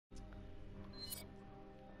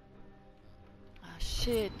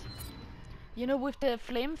Shit. You know, with the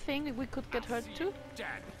flame thing, we could get hurt too.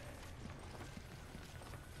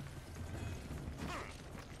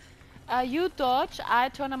 You dodge, I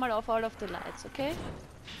turn off all of the lights, okay?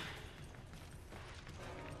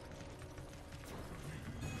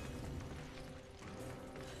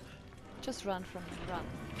 Just run from me, run.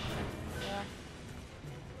 Yeah.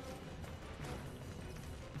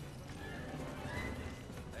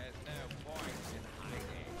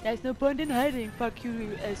 There's no point in hiding, fuck you,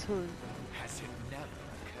 you asshole. Has it never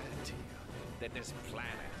occurred to you that this planet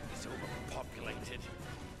is overpopulated?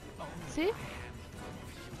 See?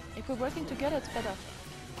 If we're working together, it's better.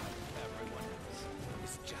 Everyone else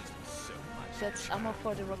is just so much. That's ammo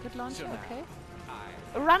for the rocket launcher, So okay.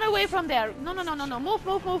 Run away from there! No, no, no, no, no, move.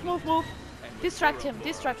 Distract him,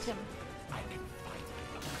 distract him. I can finally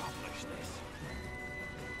accomplish this.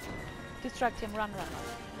 Distract him, run.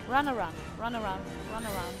 Run around.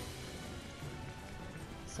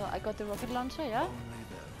 So I got the rocket launcher, yeah?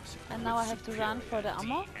 And now I have to run for the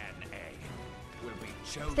ammo.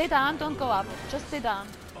 Stay down, don't go up. Just stay down.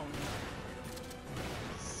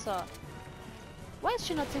 So. Why is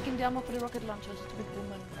she not taking the ammo for the rocket launcher, stupid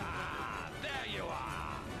woman? There you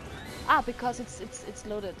are. Ah, because it's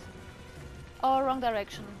loaded. Oh, wrong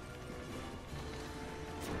direction.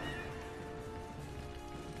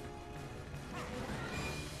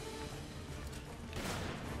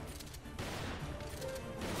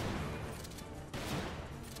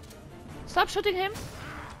 Stop shooting him!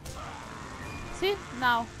 See?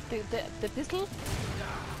 Now, the pistol.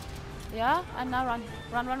 Yeah, and now run.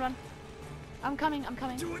 Run. I'm coming.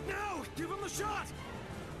 Do it now! Give him a shot!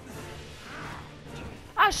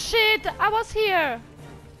 Ah, shit! I was here!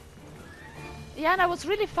 Yeah, and I was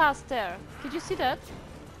really fast there. Did you see that?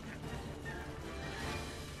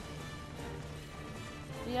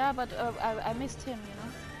 Yeah, but I missed him, you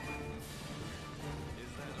know?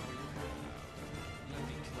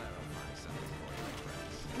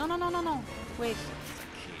 No. Wait.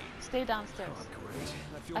 Stay downstairs.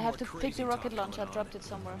 I have to take the rocket launcher. I dropped it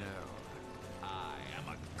somewhere. No. I am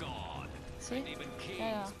a god. See? And even kings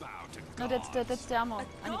Yeah. bow to No, that's the ammo.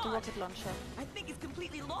 I need the god? rocket launcher. I think he's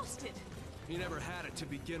completely lost it. He never had it to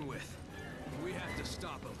begin with. We have to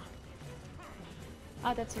stop him.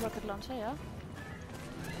 Ah, that's the rocket launcher, yeah?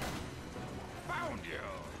 Found you.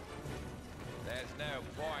 There's no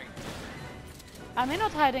point. I'm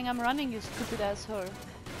not hiding, I'm running, you stupid asshole.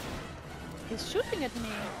 He's shooting at me.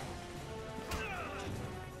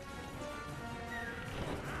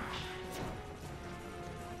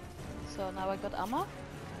 So now I got ammo.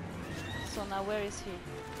 So now where is he?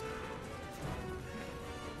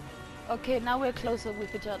 Okay, now we're closer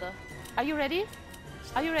with each other. Are you ready?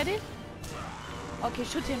 Are you ready? Okay,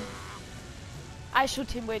 shoot him. I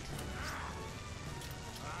shoot him, wait.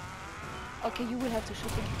 Okay, you will have to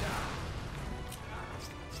shoot him.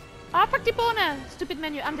 Ah, fuck die Bohne! Stupid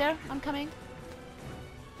menu. I'm there. I'm coming.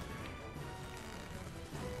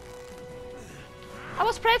 I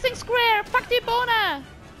was pressing square! Fuck die Bohne!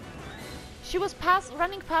 She was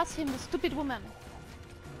running past him, the stupid woman.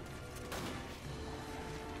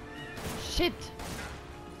 Shit!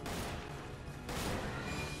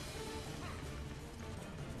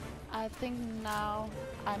 I think now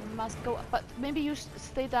I must go, but maybe you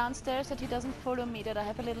stay downstairs that he doesn't follow me, that I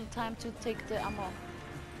have a little time to take the ammo.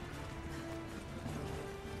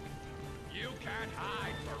 You can't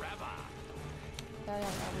hide forever. Yeah,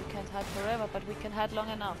 we can't hide forever, but we can hide long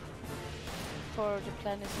enough. For the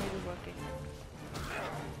plan is maybe working.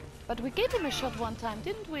 But we gave him a shot one time,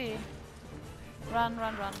 didn't we? Run.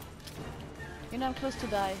 You know I'm close to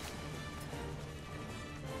die.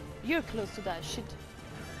 You're close to die, shit.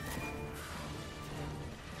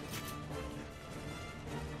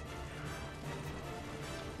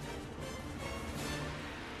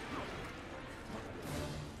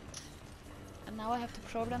 And now I have the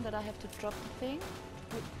problem that I have to drop the thing.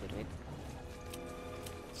 Wait.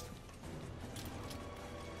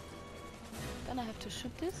 Then I have to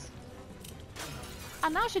shoot this.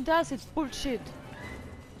 And now she does it. Bullshit.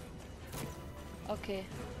 Okay.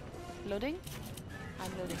 Loading?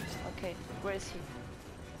 I'm loading. Okay. Where is he?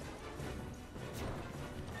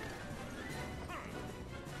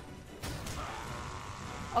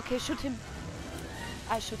 Okay, shoot him.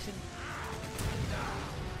 I shoot him.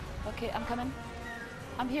 Okay, I'm coming.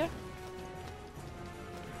 I'm here.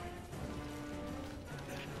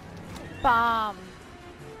 Bam!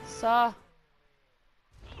 So.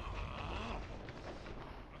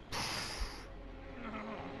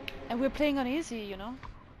 And we're playing on easy, you know?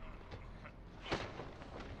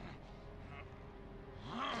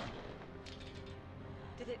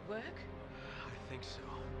 Did it work? I think so.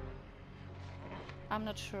 I'm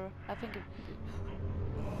not sure. I think it...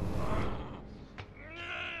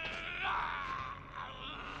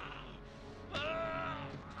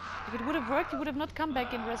 If it would have worked, he would have not come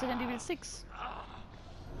back in Resident Evil 6.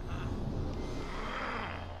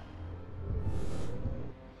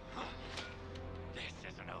 This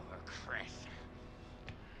isn't over, Chris.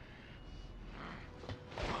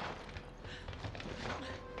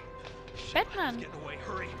 Batman! Get away,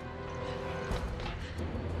 hurry!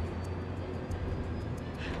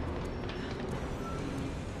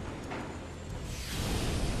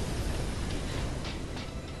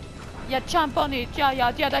 Yeah, jump on it!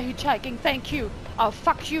 Yeah, the other hitchhiking, thank you! Oh,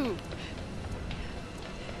 fuck you!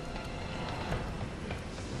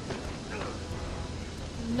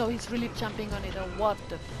 No, he's really jumping on it, oh, what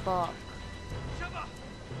the fuck? Sheva!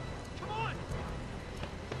 Come on!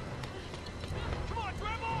 Come on,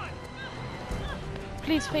 grab on!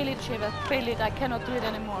 Please fail it, Shiva. Fail it, I cannot do it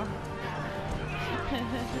anymore.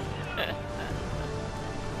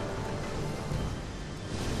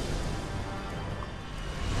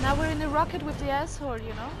 Now we're in a rocket with the asshole,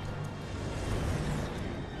 you know?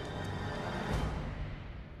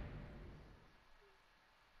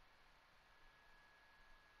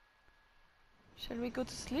 Shall we go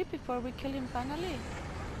to sleep before we kill him finally?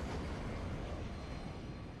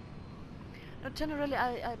 No, generally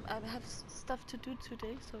I have stuff to do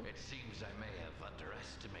today, so... It seems I may have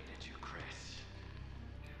underestimated you, Chris.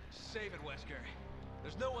 Save it, Wesker.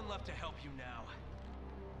 There's no one left to help you now.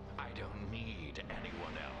 I don't need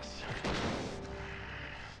anyone else.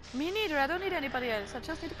 Me neither, I don't need anybody else. I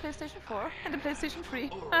just need a PlayStation 4 and a PlayStation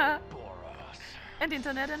 3. Ouroboros. And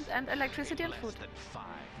internet and electricity and food. Less than 5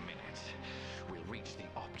 minutes, we'll reach the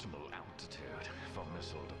optimal altitude for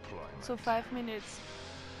missile deployment. So 5 minutes.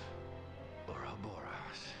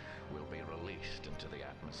 Ouroboros will be released into the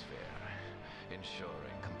atmosphere,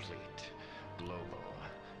 ensuring complete global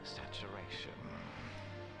saturation.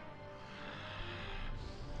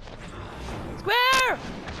 Square!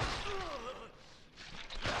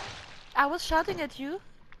 I was shouting at you.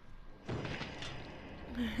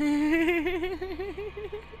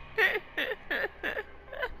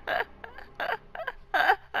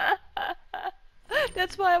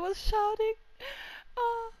 That's why I was shouting.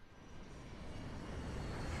 Oh.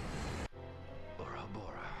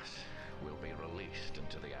 Ouroboros will be released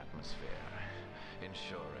into the atmosphere,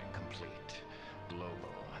 ensuring complete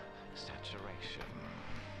global saturation.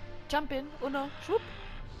 Jump in, Uno, swoop!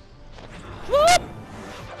 Swoop!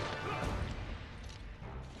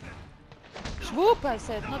 Swoop, I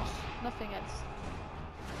said, nothing else.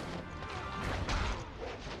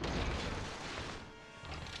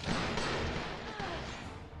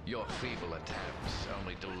 Your feeble attempts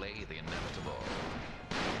only delay the inevitable.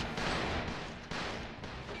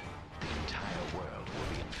 The entire world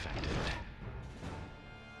will be infected.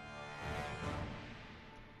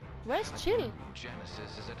 Where's Chill?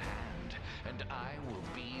 Genesis is at hand, and I will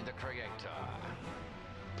be the creator.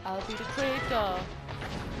 I'll be the creator.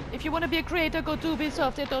 If you want to be a creator, go to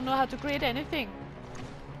Ubisoft. They don't know how to create anything.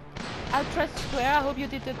 I'll trust Square. I hope you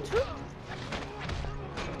did that too.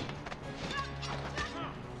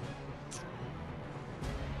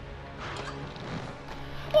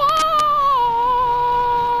 Whoa!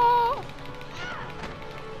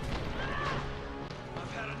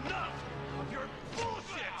 I've had enough of your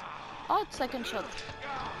bullshit! Oh, second shot.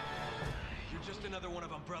 You're just another one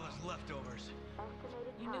of Umbrella's leftovers.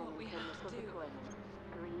 You knew what we had to do.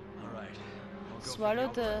 All right. I'll go Swallow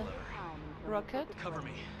for the rocket. Cover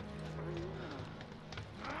me.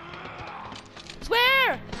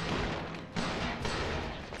 Swear!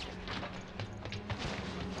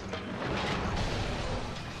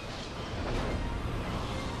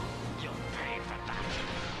 You'll pay for that.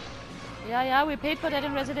 Yeah, we paid for that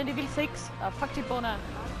in Resident Evil 6. Fuck die Bona.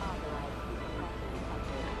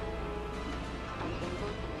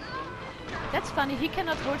 That's funny, he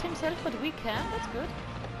cannot hold himself, but we can. That's good.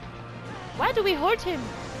 Why do we hold him?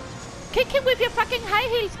 Kick him with your fucking high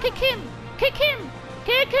heels! Kick him! Kick him!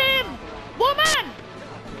 Kick him! Woman!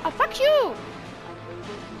 Oh, fuck you!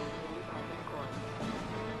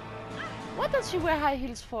 What does she wear high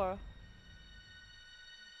heels for?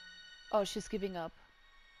 Oh, she's giving up.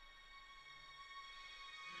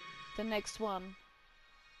 The next one.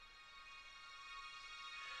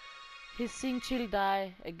 He's seeing Chill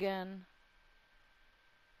die again.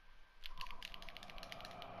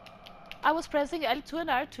 I was pressing L2 and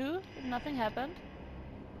R2, and nothing happened.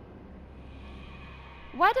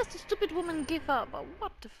 Why does the stupid woman give up? Oh,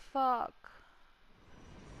 what the fuck?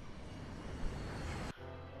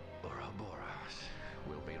 Ouroboros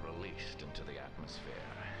will be released into the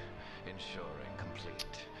atmosphere, ensuring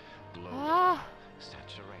complete global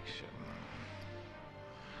saturation.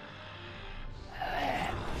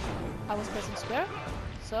 I was pressing square.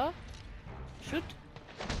 So, shoot.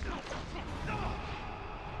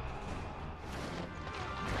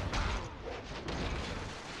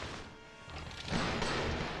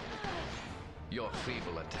 Your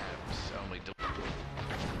feeble attempts only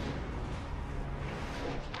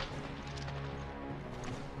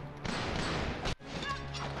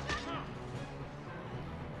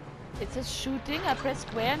It says shooting, I press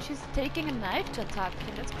square and she's taking a knife to attack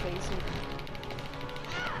him. That's crazy.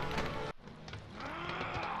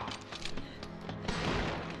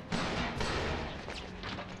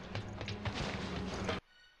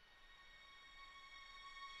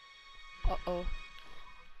 Uh-oh.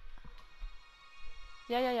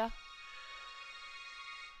 Yeah.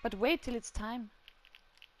 But wait till it's time.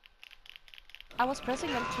 I was pressing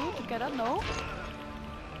L2 together, no?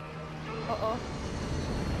 Uh-oh.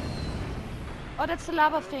 Oh, that's the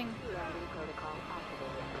lava thing.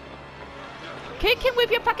 Kick him with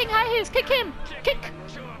your fucking high heels! Kick him! Kick!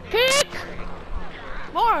 Kick!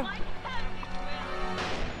 More!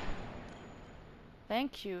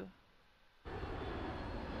 Thank you.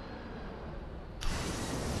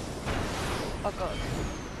 Oh god.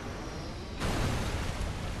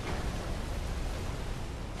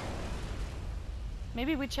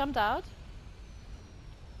 Maybe we jumped out?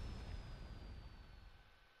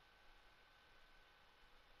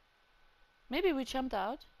 Maybe we jumped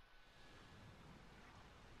out?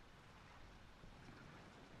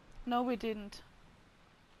 No, we didn't.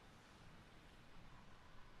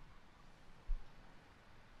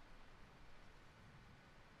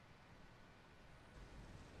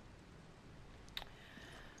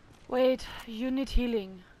 Wait, you need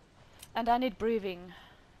healing. And I need breathing.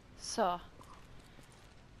 So.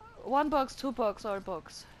 1 box, 2 box, or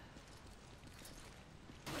box.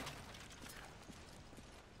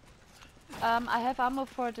 I have ammo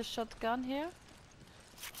for the shotgun here.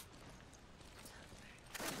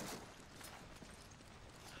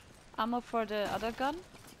 Ammo for the other gun.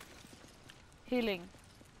 Healing.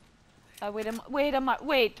 Wait a moment.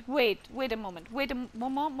 Wait a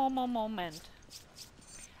moment.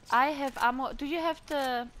 I have ammo. Do you have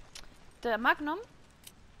the Magnum?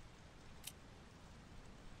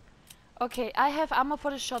 Okay, I have ammo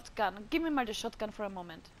for the shotgun. Give me mal the shotgun for a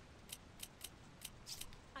moment.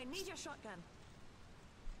 I need your shotgun.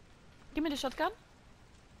 Give me the shotgun.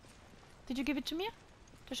 Did you give it to me?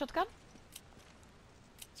 The shotgun?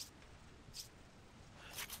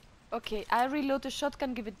 Okay, I reload the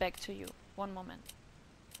shotgun, give it back to you. 1 moment.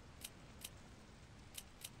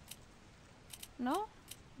 No?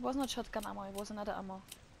 It was not shotgun ammo, it was another ammo.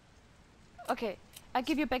 Okay, I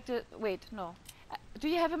give you back the... Wait, no. Do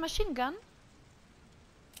you have a machine gun?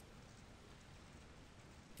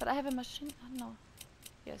 But I have a machine... no.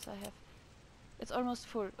 Yes, I have. It's almost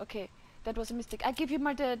full. Okay, that was a mistake. I give you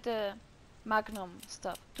mal the Magnum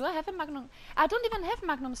stuff. Do I have a Magnum? I don't even have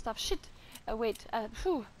Magnum stuff. Shit. Wait.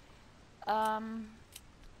 Phew.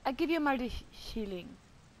 I give you mal the healing.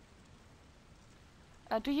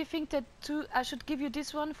 Do you think that I should give you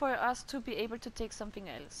this one for us to be able to take something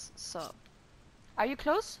else? So, are you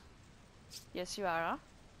close? Yes, you are. Huh?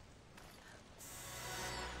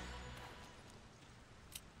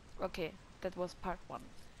 Okay, that was part 1.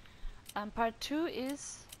 Part 2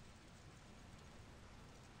 is...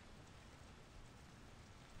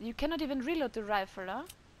 you cannot even reload the rifle, huh?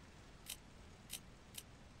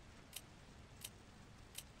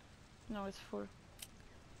 No, it's full.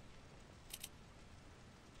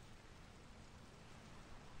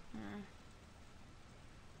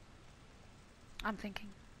 I'm thinking.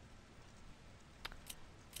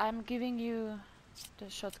 I'm giving you the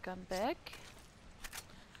shotgun back.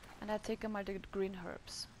 And I take them all the green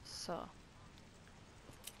herbs. So.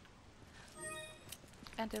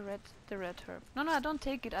 And the red herb. No, I don't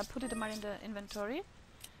take it. I put it in the inventory.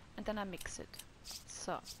 And then I mix it.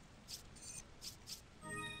 So.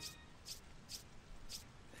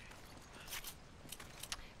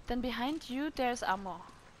 Then behind you there's ammo.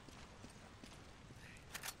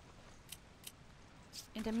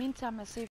 In the meantime I save